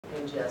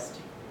and just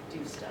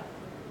do stuff.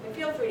 And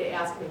feel free to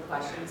ask me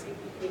questions. You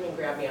can even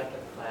grab me after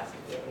the class if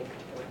you have any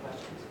particular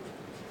questions.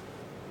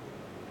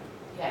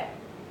 Okay,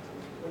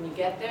 when you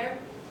get there,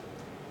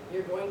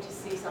 you're going to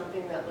see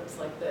something that looks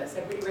like this.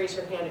 Everybody raise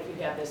your hand if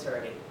you have this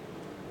already.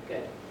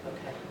 Good,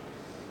 okay.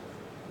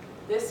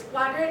 This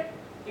quadrant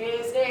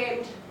is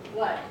named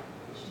what?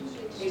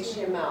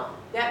 HTML.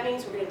 That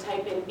means we're going to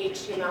type in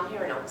HTML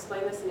here, and I'll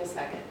explain this in a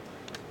second.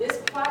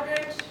 This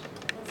quadrant,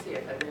 let's see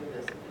if I move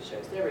this, if it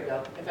shows. There we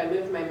go. If I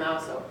move my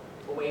mouse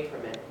away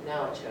from it,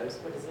 now it shows.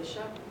 What does this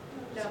show?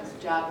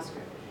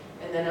 JavaScript.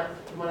 And then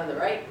the one on the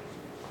right,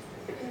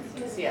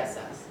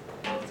 CSS.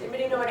 Does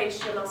anybody know what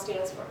HTML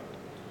stands for?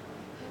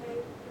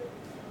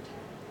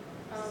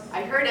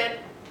 I heard it,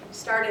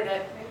 started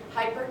it.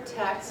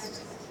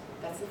 Hypertext,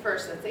 that's the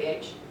first, that's the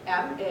H.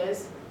 M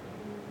is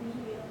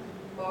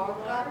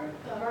markup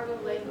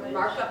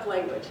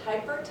language.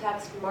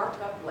 Hypertext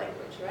markup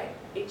language, right?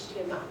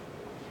 HTML.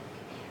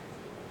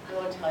 I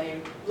want to tell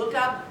you, look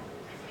up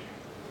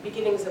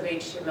beginnings of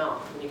HTML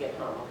when you get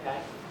home,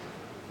 okay?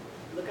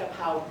 Look up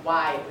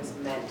why it was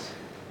meant,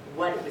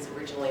 what it was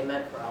originally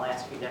meant for. I'll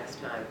ask you next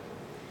time.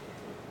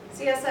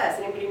 CSS,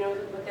 anybody know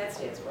what that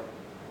stands for?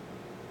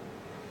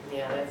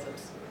 Yeah, that's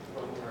a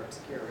little more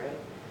obscure, right?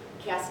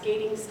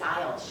 Cascading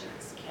style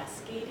sheets.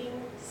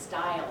 Cascading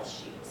style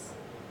sheets.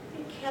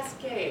 And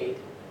cascade,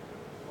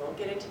 we won't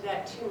get into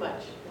that too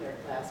much in our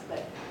class,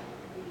 but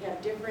you can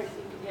have different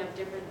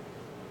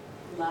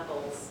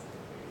levels.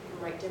 You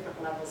can write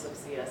different levels of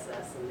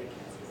CSS and the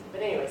cascade.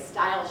 But anyway,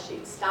 style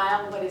sheets.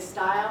 Style, what is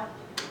style?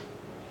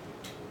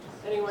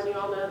 Anyone, you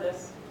all know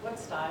this?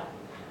 What's style?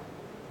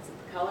 Is it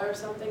the color of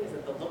something? Is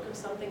it the look of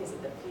something? Is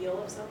it the feel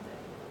of something?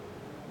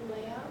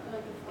 Layout?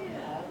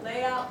 Yeah,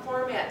 layout,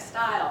 format,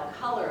 style,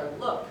 color,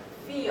 look,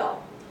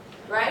 feel,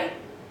 right?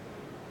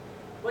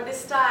 What is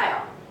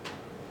style?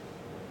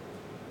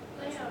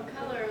 Layout,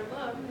 color,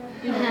 look.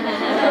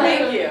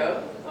 Thank you.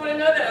 I want to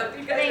know that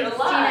you guys are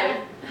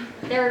alive.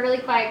 They're a really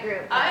quiet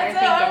group. I know,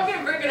 I'm going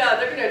to bring it out.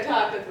 They're going to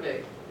talk with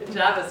me. In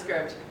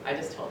JavaScript, I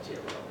just told you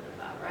a little bit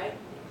about, right?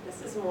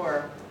 This is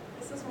more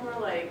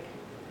like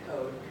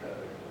code.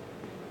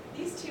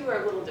 These two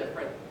are a little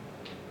different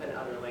than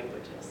other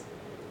languages.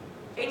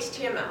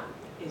 HTML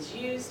is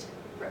used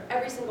for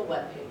every single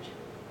web page.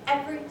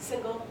 Every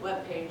single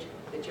web page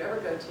that you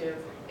ever go to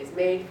is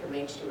made from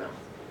HTML.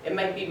 It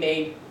might be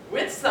made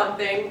with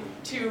something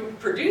to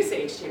produce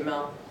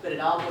HTML, but it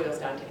all boils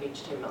down to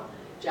HTML.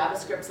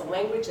 JavaScript's a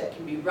language that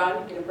can be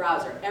run in a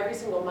browser. Every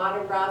single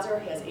modern browser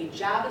has a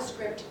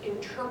JavaScript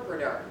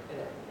interpreter in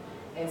it.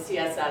 And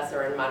CSS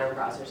are in modern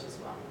browsers as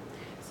well.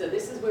 So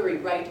this is where we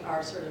write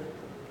our sort of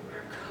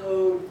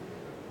code.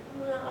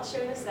 Well, I'll show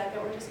you in a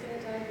second. We're just going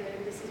to dive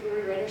in. This is where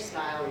we write our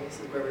style, and this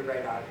is where we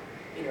write our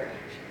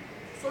interaction.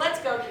 So let's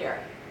go here.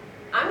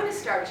 I'm going to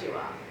start you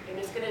off, and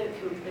it's going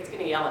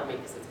to yell at me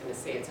because it's going to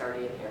say it's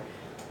already in here.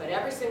 But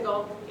every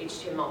single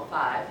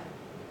HTML5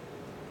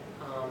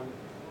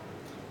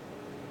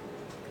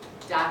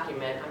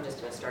 document, I'm just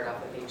going to start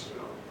off with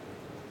HTML.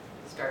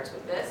 Starts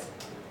with this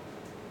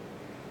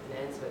and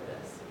ends with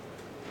this.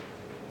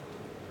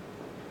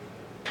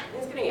 And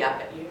it's going to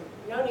yap at you.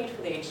 No need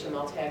for the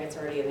HTML tag, it's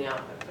already in the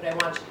output, but I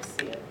want you to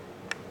see it.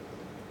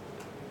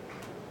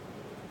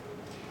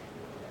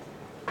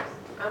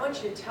 I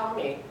want you to tell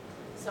me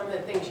some of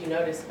the things you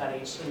notice about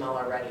HTML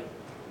already.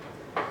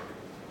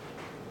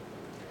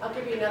 I'll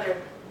give you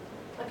another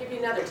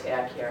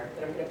tag here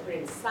that I'm going to put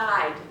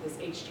inside this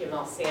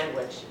HTML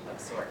sandwich of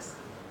sorts.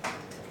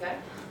 Okay?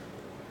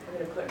 I'm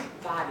going to put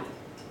body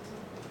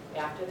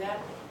after that.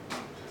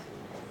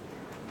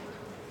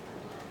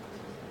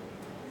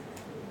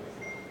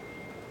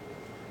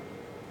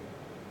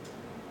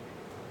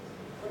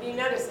 What are you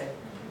noticing?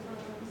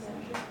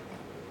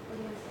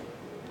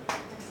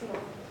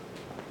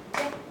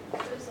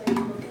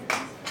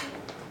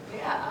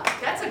 Yeah,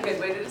 that's a good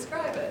way to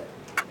describe it.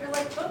 They're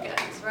like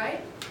bookends,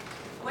 right?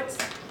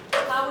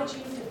 How would you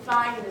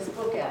define this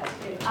bookend?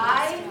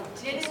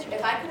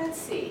 If I couldn't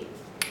see,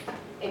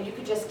 and you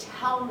could just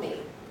tell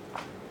me,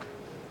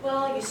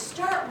 well, you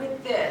start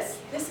with this.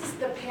 This is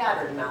the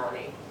pattern,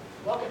 Melanie.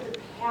 What would the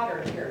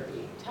pattern here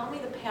be? Tell me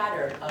the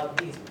pattern of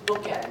these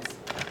bookends.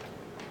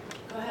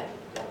 Go ahead.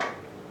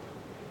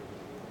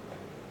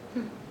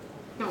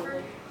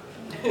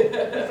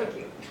 So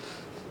cute.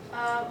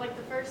 Like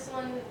the first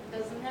one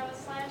doesn't have a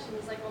slash, and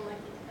the second one has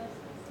a slash?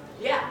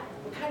 Yeah.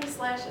 What kind of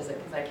slash is it?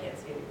 Because I can't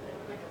see anything.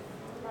 Like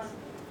a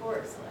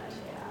Forward slash,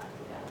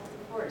 yeah,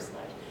 forward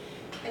slash.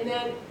 And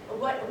then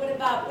what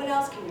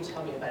else can you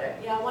tell me about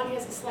it? Yeah, one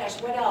has a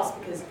slash. What else?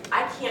 Because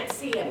I can't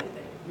see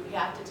anything. You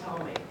have to tell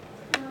me.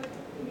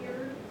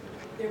 mirror.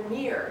 They're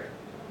mirrored.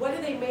 What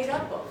are they made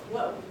up of?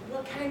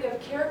 What kind of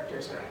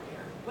characters are up here?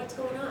 What's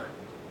going on?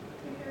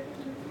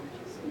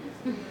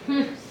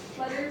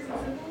 Letters and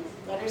symbols.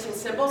 Letters and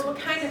symbols? What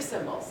kind of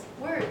symbols?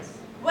 Words.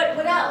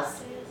 What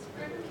else?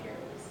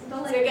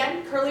 Carrots. Say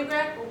again, curly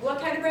bracket, what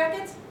kind of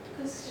brackets?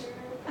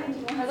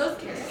 Are those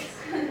carrots?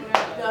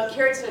 No,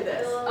 carrots are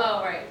this.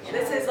 Oh, right.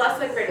 This is less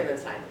than greater than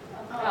sign.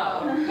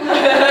 Oh.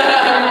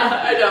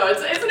 I know,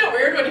 isn't it weird?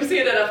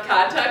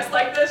 enough context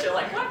like this, you're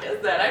like, what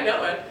is that? I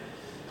know it.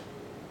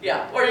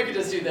 Yeah, or you could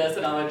just do this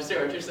and I'll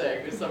understand what you're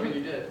saying, because something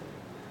you did.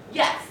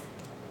 Yes.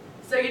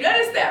 So you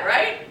noticed that,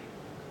 right?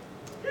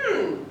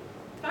 If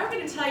I'm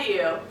going to tell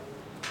you,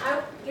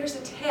 there's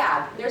a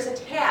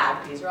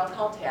tag, these are all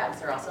called tags,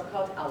 they're also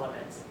called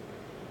elements,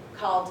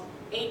 called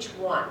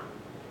H1.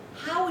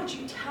 How would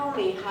you tell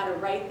me how to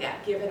write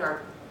that, given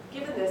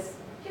this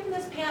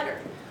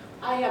pattern?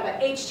 I have an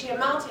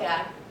HTML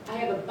tag, I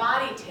have a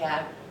body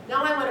tag,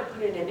 now I want to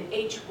put in an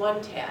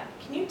H1 tag.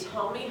 Can you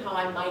tell me how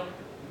I might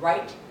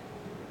write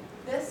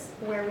this?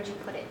 Where would you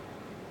put it?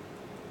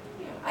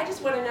 Yeah, I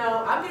just want to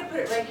know, I'm going to put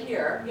it right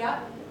here, yeah?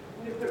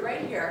 I'm going to put it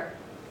right here.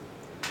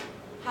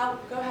 Go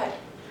ahead.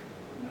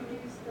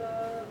 Use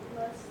the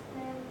less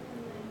than and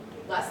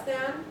then. Less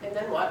than, and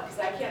then what? Because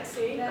I can't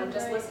see, Then I'm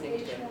just write listening to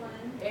you.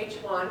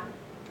 H1 H1,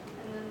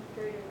 and then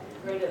greater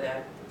than. greater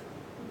than,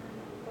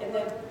 and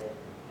then- below it,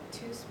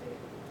 two space.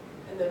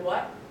 and then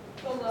what?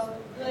 Below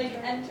it, like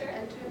enter.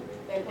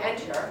 Then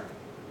enter.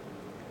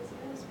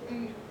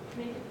 Make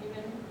it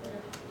even.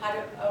 How do,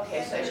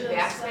 okay, so I should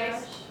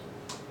backspace,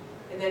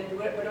 and then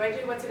what do I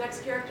do? What's the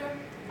next character?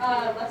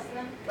 Less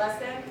than, Less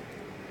than,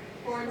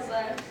 forward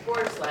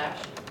slash,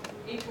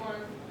 /, H1,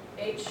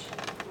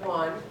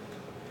 H1,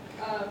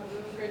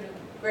 greater than.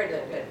 greater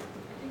than, good.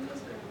 I think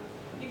that's good.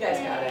 You guys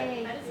got it.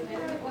 Yay. I just did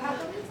it. Well, how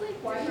come it's like,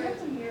 why do you have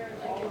to mirror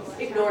all of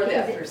that? Ignore Because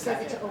that for a it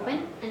says it to second.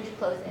 open and to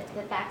close it.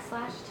 The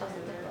backslash tells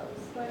it to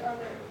close. But are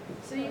there,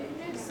 so you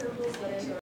can do symbols that